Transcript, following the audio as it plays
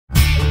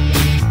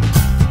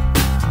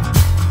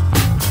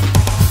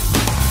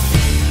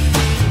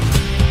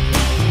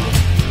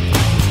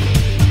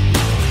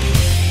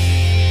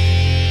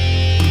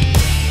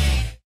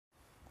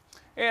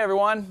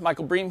everyone,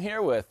 Michael Bream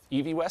here with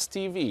EV West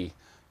TV.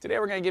 Today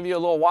we're going to give you a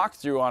little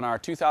walkthrough on our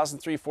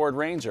 2003 Ford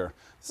Ranger.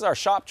 This is our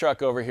shop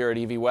truck over here at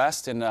EV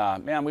West, and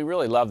man, we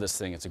really love this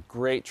thing. It's a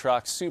great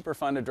truck, super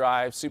fun to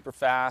drive, super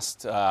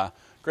fast,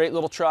 great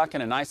little truck,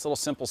 and a nice little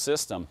simple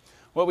system.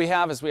 What we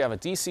have is we have a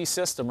DC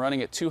system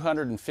running at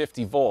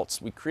 250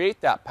 volts. We create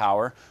that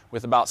power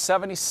with about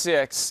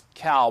 76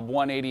 CALB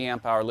 180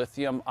 amp hour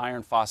lithium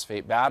iron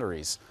phosphate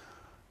batteries.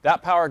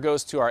 That power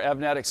goes to our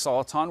Evnetics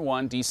Soliton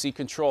 1 DC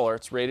controller.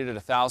 It's rated at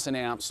 1000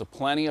 amps, so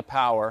plenty of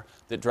power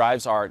that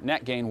drives our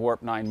NetGain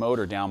Warp 9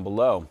 motor down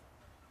below.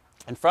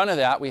 In front of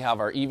that, we have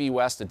our EV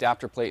West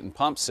adapter plate and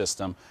pump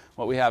system.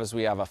 What we have is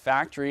we have a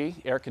factory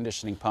air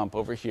conditioning pump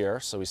over here,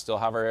 so we still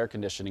have our air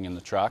conditioning in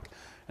the truck.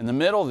 In the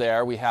middle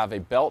there, we have a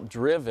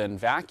belt-driven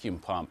vacuum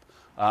pump.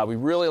 We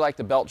really like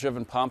the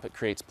belt-driven pump. It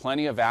creates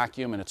plenty of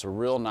vacuum, and it's a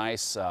real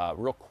nice,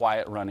 real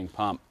quiet running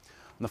pump.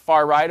 On the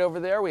far right over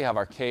there, we have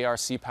our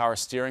KRC power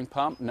steering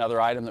pump, another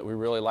item that we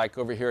really like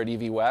over here at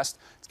EV West.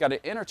 It's got an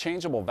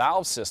interchangeable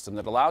valve system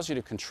that allows you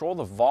to control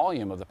the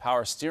volume of the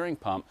power steering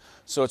pump,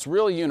 so it's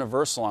really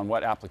universal on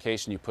what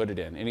application you put it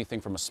in. Anything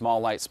from a small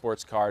light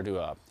sports car to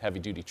a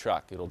heavy-duty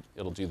truck,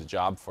 it'll do the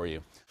job for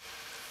you.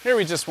 Here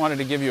we just wanted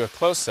to give you a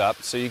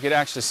close-up so you could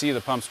actually see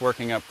the pumps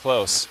working up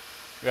close.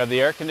 We have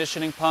the air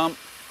conditioning pump,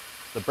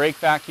 the brake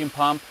vacuum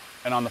pump,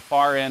 and on the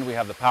far end we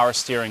have the power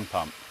steering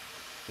pump.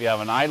 We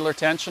have an idler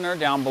tensioner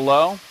down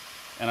below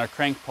and a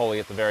crank pulley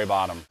at the very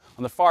bottom.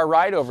 On the far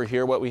right over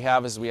here, what we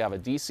have is we have a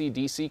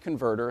DC-DC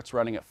converter. It's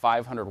running at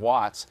 500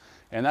 watts,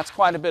 and that's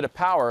quite a bit of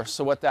power.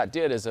 So what that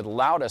did is it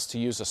allowed us to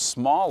use a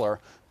smaller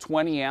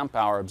 20 amp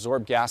hour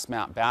absorbed gas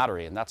mat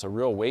battery, and that's a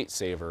real weight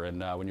saver.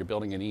 And when you're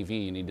building an EV,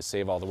 you need to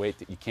save all the weight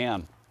that you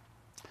can.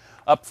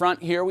 Up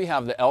front here, we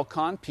have the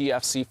Elcon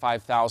PFC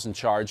 5000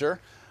 charger.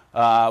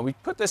 We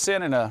put this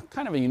in a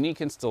kind of a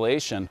unique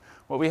installation.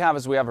 What we have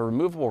is we have a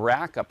removable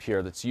rack up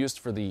here that's used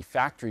for the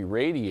factory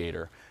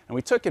radiator, and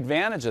we took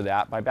advantage of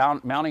that by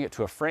mounting it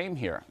to a frame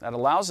here. That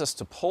allows us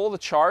to pull the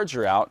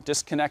charger out,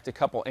 disconnect a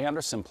couple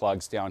Anderson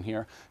plugs down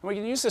here, and we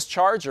can use this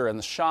charger in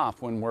the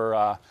shop when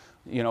we're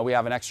we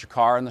have an extra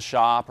car in the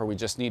shop, or we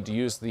just need to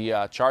use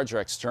the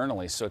charger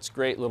externally. So it's a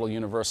great little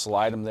universal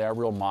item there,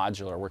 real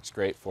modular, works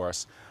great for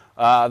us.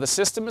 The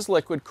system is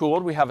liquid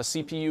cooled. We have a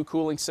CPU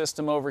cooling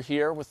system over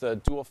here with a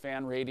dual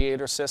fan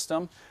radiator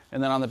system.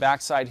 And then on the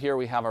back side here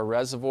we have our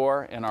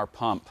reservoir and our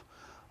pump.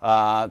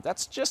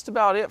 That's just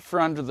about it for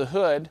under the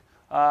hood.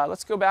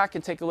 Let's go back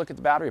and take a look at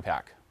the battery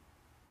pack.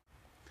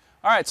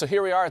 All right, so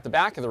here we are at the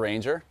back of the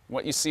Ranger.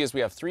 What you see is we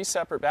have 3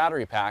 separate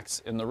battery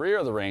packs in the rear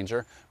of the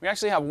Ranger. We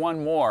actually have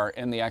one more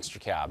in the extra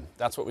cab.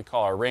 That's what we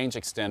call our range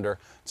extender.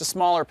 It's a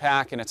smaller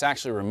pack, and it's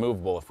actually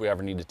removable if we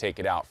ever need to take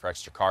it out for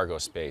extra cargo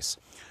space.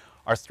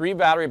 Our 3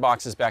 battery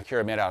boxes back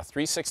here are made out of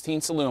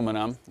 3/16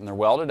 aluminum, and they're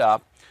welded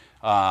up,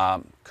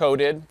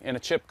 coated in a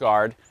chip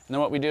guard. And then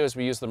what we do is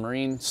we use the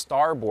marine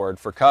starboard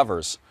for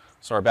covers.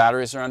 So our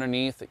batteries are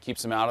underneath. It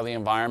keeps them out of the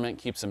environment,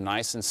 keeps them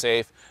nice and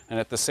safe, and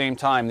at the same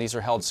time these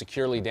are held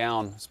securely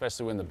down,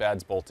 especially when the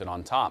bed's bolted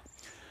on top.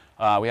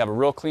 We have a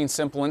real clean,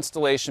 simple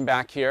installation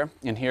back here.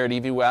 And here at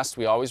EV West,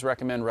 we always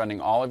recommend running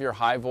all of your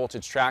high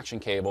voltage traction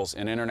cables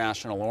in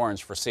International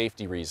Orange for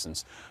safety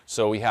reasons.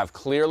 So we have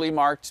clearly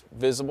marked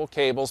visible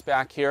cables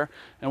back here.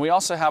 And we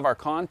also have our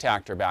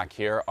contactor back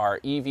here, our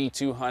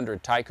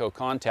EV200 Tyco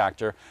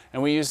contactor.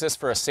 And we use this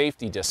for a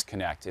safety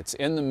disconnect. It's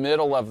in the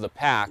middle of the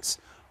packs,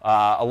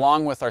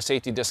 along with our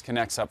safety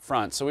disconnects up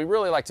front. So we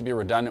really like to be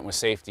redundant with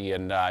safety,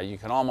 and you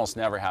can almost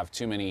never have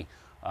too many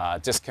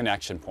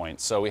disconnection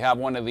points. So we have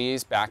one of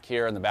these back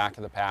here in the back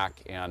of the pack,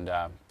 and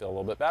feel a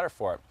little bit better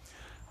for it.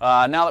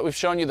 Now that we've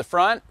shown you the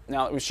front,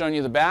 now that we've shown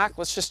you the back,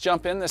 let's just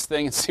jump in this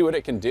thing and see what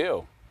it can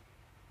do.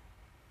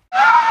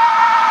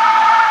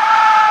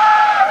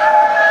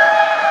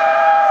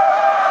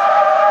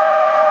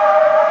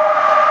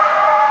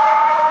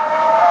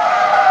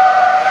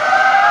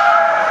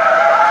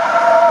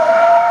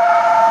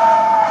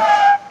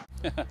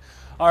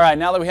 All right,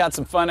 now that we had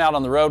some fun out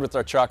on the road with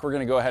our truck, we're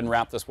going to go ahead and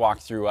wrap this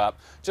walkthrough up.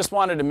 Just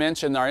wanted to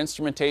mention our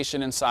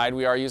instrumentation inside.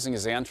 We are using a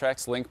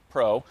Xantrex Link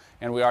Pro,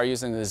 and we are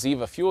using the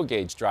Ziva fuel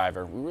gauge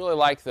driver. We really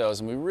like those,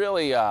 and we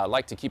really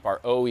like to keep our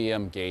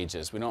OEM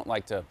gauges. We don't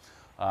like to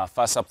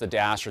fuss up the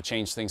dash or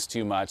change things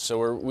too much.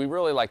 So we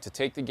really like to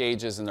take the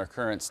gauges in their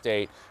current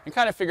state and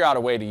kind of figure out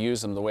a way to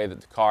use them the way that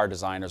the car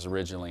designers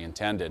originally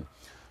intended.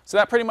 So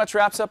that pretty much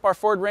wraps up our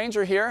Ford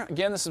Ranger here.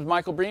 Again, this is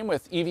Michael Bream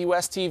with EV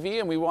West TV,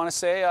 and we want to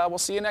say we'll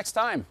see you next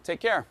time. Take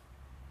care.